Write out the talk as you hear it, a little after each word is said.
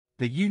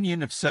The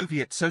Union of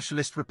Soviet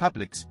Socialist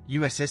Republics,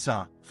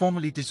 USSR,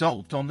 formally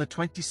dissolved on the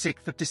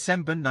 26th of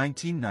December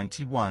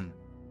 1991.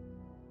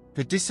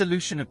 The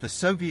dissolution of the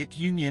Soviet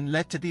Union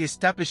led to the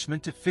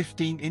establishment of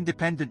 15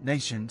 independent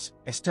nations: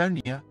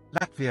 Estonia,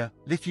 Latvia,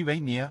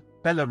 Lithuania,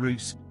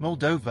 Belarus,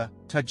 Moldova,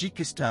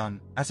 Tajikistan,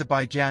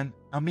 Azerbaijan,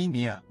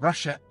 Armenia,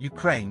 Russia,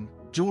 Ukraine,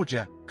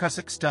 Georgia,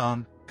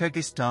 Kazakhstan,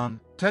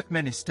 Kyrgyzstan,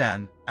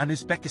 Turkmenistan, and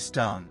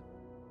Uzbekistan.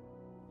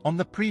 On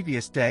the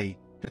previous day,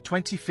 the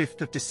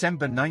 25th of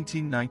December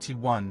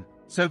 1991,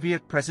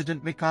 Soviet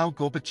President Mikhail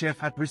Gorbachev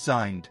had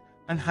resigned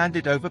and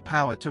handed over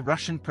power to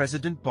Russian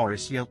President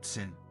Boris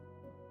Yeltsin.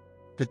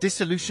 The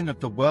dissolution of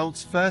the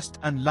world's first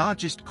and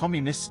largest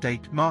communist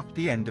state marked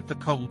the end of the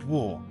Cold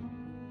War.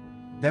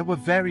 There were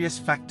various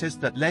factors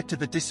that led to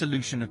the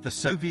dissolution of the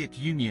Soviet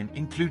Union,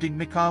 including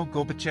Mikhail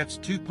Gorbachev's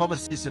two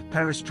policies of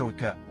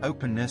perestroika,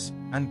 openness,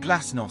 and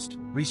glasnost,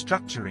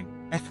 restructuring,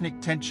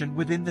 ethnic tension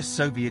within the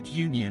Soviet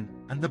Union,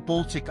 and the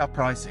Baltic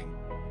Uprising.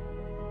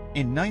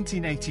 In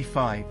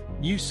 1985,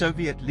 new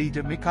Soviet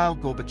leader Mikhail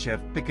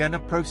Gorbachev began a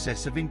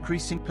process of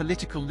increasing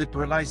political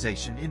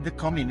liberalization in the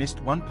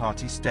communist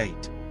one-party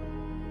state.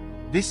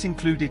 This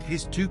included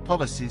his two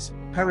policies,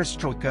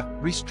 perestroika,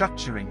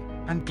 restructuring,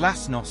 and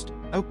glasnost,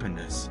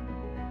 openness.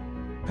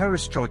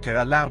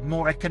 Perestroika allowed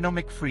more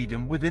economic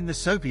freedom within the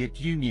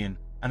Soviet Union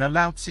and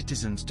allowed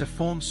citizens to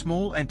form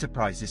small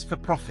enterprises for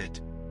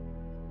profit.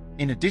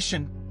 In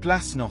addition,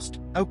 glasnost,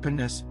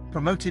 openness,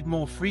 promoted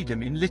more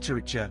freedom in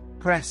literature,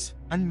 press,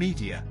 and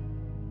media.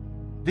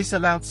 This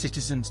allowed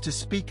citizens to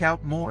speak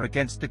out more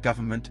against the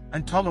government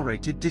and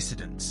tolerated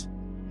dissidents.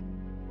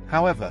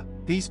 However,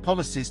 these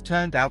policies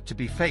turned out to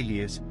be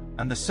failures,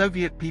 and the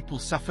Soviet people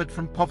suffered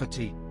from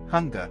poverty,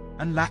 hunger,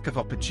 and lack of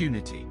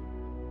opportunity.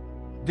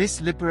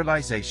 This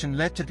liberalization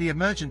led to the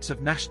emergence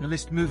of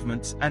nationalist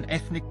movements and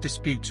ethnic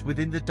disputes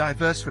within the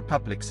diverse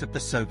republics of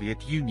the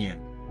Soviet Union.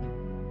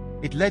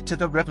 It led to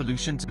the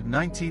revolutions of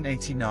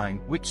 1989,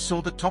 which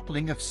saw the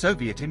toppling of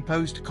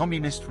Soviet-imposed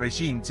communist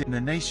regimes in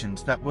the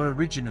nations that were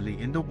originally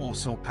in the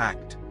Warsaw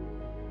Pact.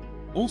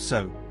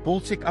 Also,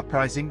 Baltic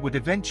Uprising would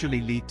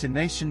eventually lead to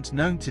nations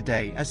known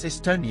today as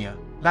Estonia,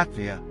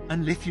 Latvia,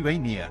 and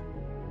Lithuania.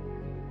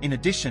 In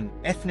addition,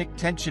 ethnic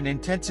tension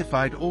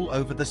intensified all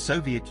over the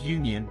Soviet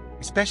Union,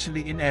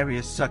 especially in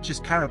areas such as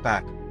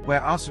Karabakh,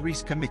 where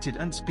Azeris committed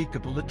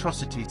unspeakable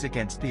atrocities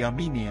against the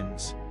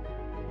Armenians.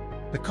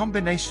 The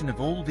combination of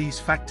all these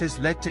factors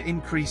led to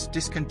increased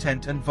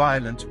discontent and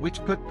violence,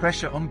 which put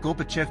pressure on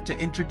Gorbachev to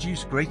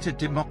introduce greater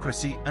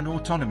democracy and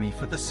autonomy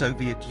for the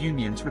Soviet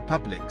Union's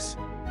republics.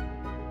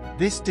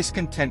 This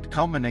discontent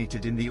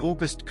culminated in the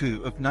August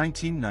coup of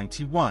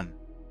 1991.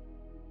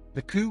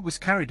 The coup was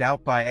carried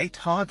out by 8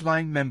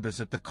 hardline members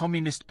of the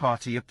Communist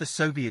Party of the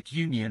Soviet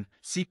Union,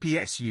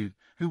 CPSU,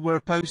 who were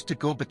opposed to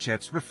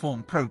Gorbachev's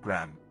reform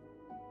program.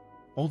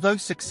 Although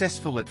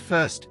successful at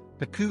first,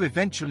 the coup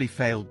eventually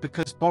failed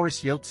because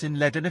Boris Yeltsin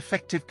led an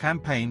effective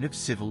campaign of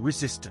civil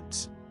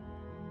resistance.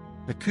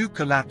 The coup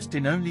collapsed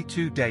in only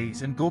 2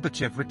 days and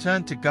Gorbachev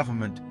returned to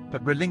government,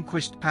 but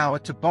relinquished power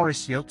to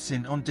Boris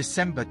Yeltsin on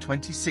December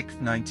 26,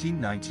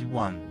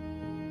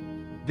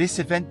 1991. This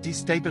event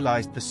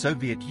destabilized the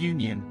Soviet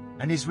Union,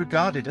 and is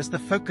regarded as the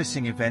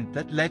focusing event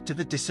that led to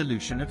the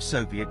dissolution of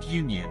Soviet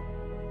Union.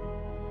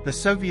 The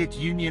Soviet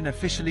Union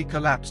officially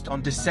collapsed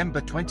on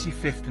December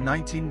 25,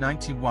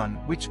 1991,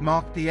 which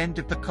marked the end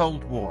of the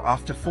Cold War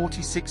after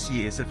 46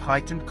 years of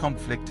heightened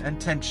conflict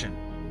and tension.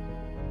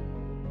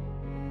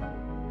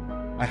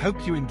 I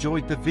hope you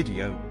enjoyed the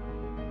video.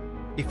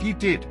 If you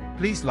did,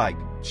 please like,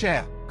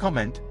 share,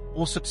 comment,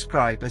 or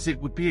subscribe, as it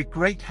would be a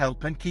great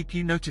help and keep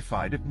you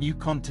notified of new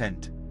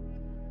content.